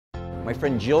My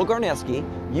friend Jill Garneski,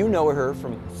 you know her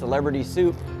from Celebrity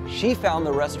Soup. She found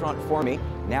the restaurant for me.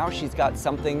 Now she's got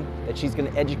something that she's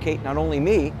going to educate not only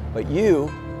me, but you,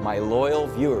 my loyal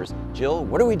viewers. Jill,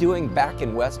 what are we doing back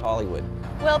in West Hollywood?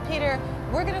 Well, Peter,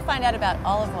 we're going to find out about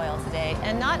olive oil today.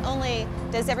 And not only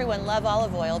does everyone love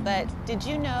olive oil, but did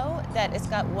you know that it's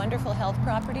got wonderful health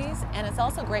properties and it's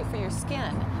also great for your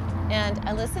skin? And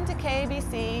I listen to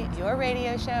KABC, your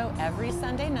radio show, every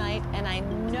Sunday night, and I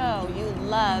know you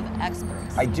love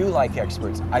experts. I do like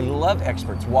experts. I love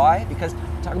experts. Why? Because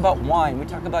we talk about wine, we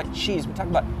talk about cheese, we talk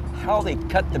about how they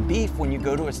cut the beef when you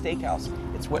go to a steakhouse.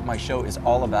 It's what my show is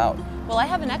all about. Well, I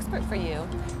have an expert for you.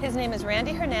 His name is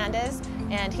Randy Hernandez,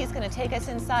 and he's going to take us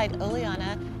inside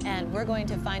Oliana, and we're going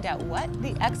to find out what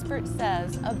the expert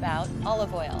says about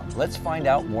olive oil. Let's find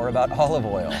out more about olive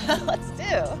oil. Let's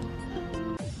do.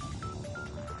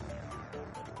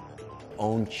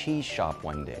 Own cheese shop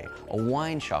one day, a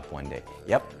wine shop one day.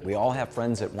 Yep, we all have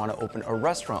friends that want to open a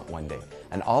restaurant one day.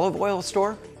 An olive oil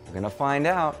store? We're going to find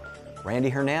out. Randy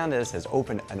Hernandez has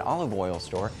opened an olive oil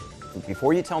store.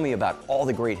 Before you tell me about all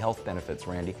the great health benefits,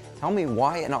 Randy, tell me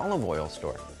why an olive oil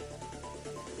store?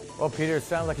 Well, Peter, it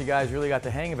sounds like you guys really got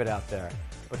the hang of it out there.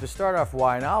 But to start off,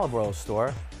 why an olive oil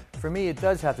store? For me, it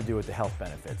does have to do with the health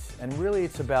benefits. And really,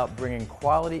 it's about bringing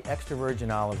quality extra virgin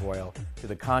olive oil to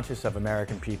the conscious of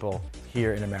American people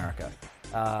here in America.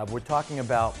 We're talking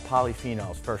about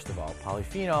polyphenols, first of all.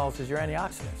 Polyphenols is your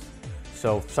antioxidants.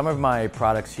 So some of my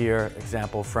products here,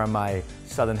 example from my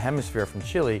southern hemisphere from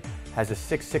Chile, has a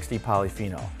 660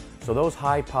 polyphenol. So those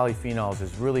high polyphenols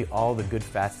is really all the good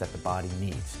fats that the body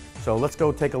needs. So let's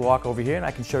go take a walk over here and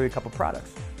I can show you a couple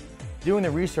products. Doing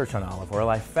the research on olive oil,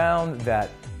 I found that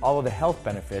all of the health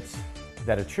benefits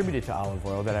that are attributed to olive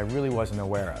oil that I really wasn't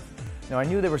aware of. Now, I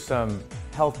knew there were some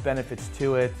health benefits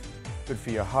to it, good for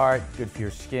your heart, good for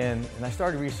your skin, and I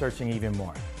started researching even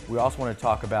more. We also want to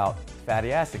talk about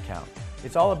fatty acid count.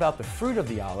 It's all about the fruit of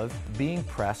the olive being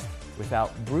pressed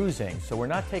without bruising. So we're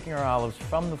not taking our olives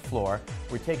from the floor,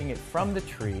 we're taking it from the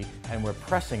tree and we're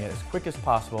pressing it as quick as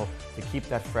possible to keep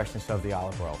that freshness of the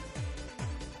olive oil.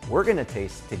 We're going to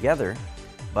taste together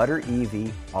Butter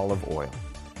EV olive oil.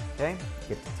 Okay?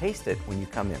 You get to taste it when you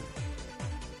come in.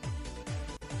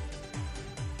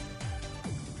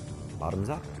 Bottoms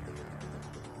up.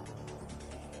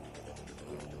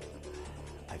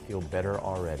 I feel better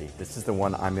already. This is the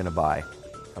one I'm going to buy.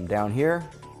 Come down here,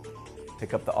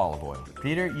 pick up the olive oil.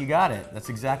 Peter, you got it. That's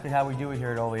exactly how we do it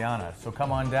here at Oliana. So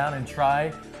come on down and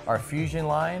try our Fusion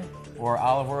line or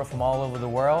olive oil from all over the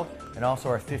world, and also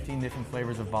our 15 different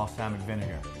flavors of balsamic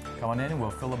vinegar. Come on in and we'll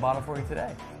fill a bottle for you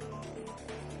today.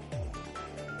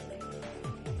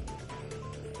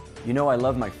 You know I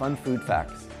love my fun food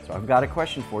facts, so I've got a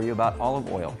question for you about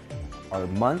olive oil. Are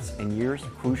months and years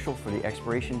crucial for the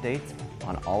expiration dates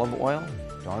on olive oil?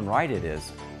 Darn right it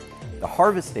is. The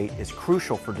harvest date is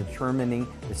crucial for determining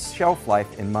the shelf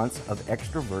life in months of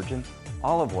extra virgin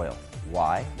olive oil.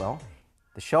 Why? Well,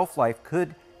 the shelf life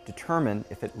could determine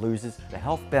if it loses the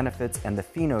health benefits, and the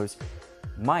phenos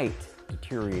might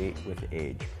deteriorate with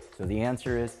age. So the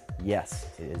answer is yes,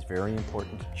 it is very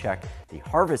important to check the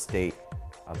harvest date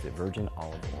of the virgin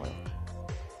olive oil.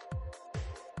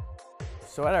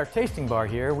 So at our tasting bar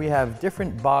here, we have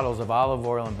different bottles of olive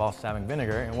oil and balsamic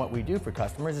vinegar, and what we do for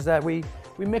customers is that we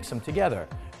mix them together.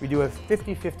 We do a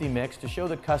 50-50 mix to show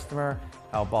the customer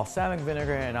how balsamic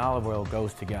vinegar and olive oil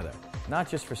goes together. Not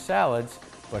just for salads,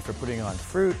 but for putting it on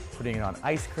fruit, putting it on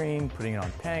ice cream, putting it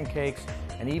on pancakes,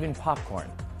 and even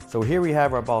popcorn. So here we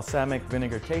have our balsamic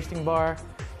vinegar tasting bar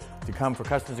for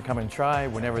customers to come and try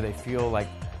whenever they feel like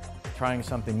trying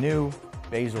something new.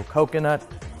 Basil coconut,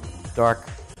 dark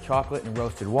chocolate and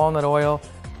roasted walnut oil,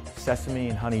 sesame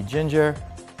and honey ginger,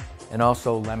 and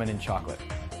also lemon and chocolate.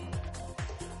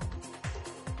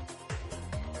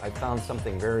 I found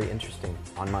something very interesting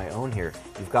on my own here.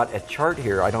 You've got a chart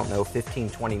here, I don't know,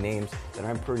 15, 20 names that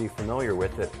I'm pretty familiar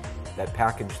with that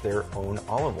package their own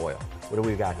olive oil. What do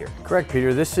we got here? Correct,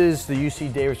 Peter. This is the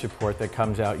UC Davis report that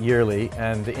comes out yearly,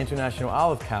 and the International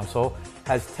Olive Council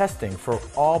has testing for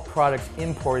all products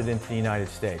imported into the United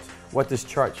States. What this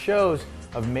chart shows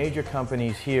of major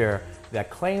companies here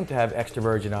that claim to have extra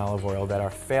virgin olive oil that are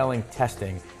failing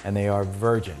testing, and they are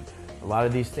virgin. A lot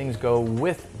of these things go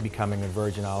with becoming a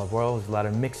virgin olive oil. There's a lot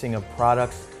of mixing of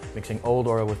products, mixing old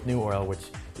oil with new oil, which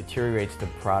deteriorates the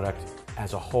product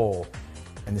as a whole.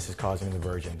 And this is causing the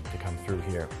virgin to come through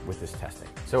here with this testing.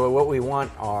 So what we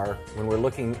want are, when we're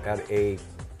looking at a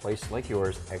place like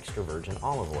yours, extra virgin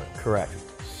olive oil. Correct.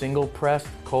 Single pressed,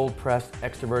 cold pressed,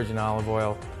 extra virgin olive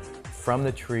oil from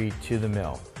the tree to the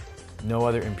mill. No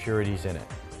other impurities in it.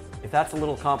 If that's a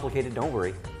little complicated, don't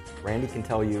worry. Randy can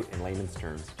tell you in layman's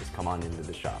terms. Just come on into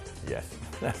the shop. Yes,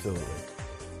 absolutely.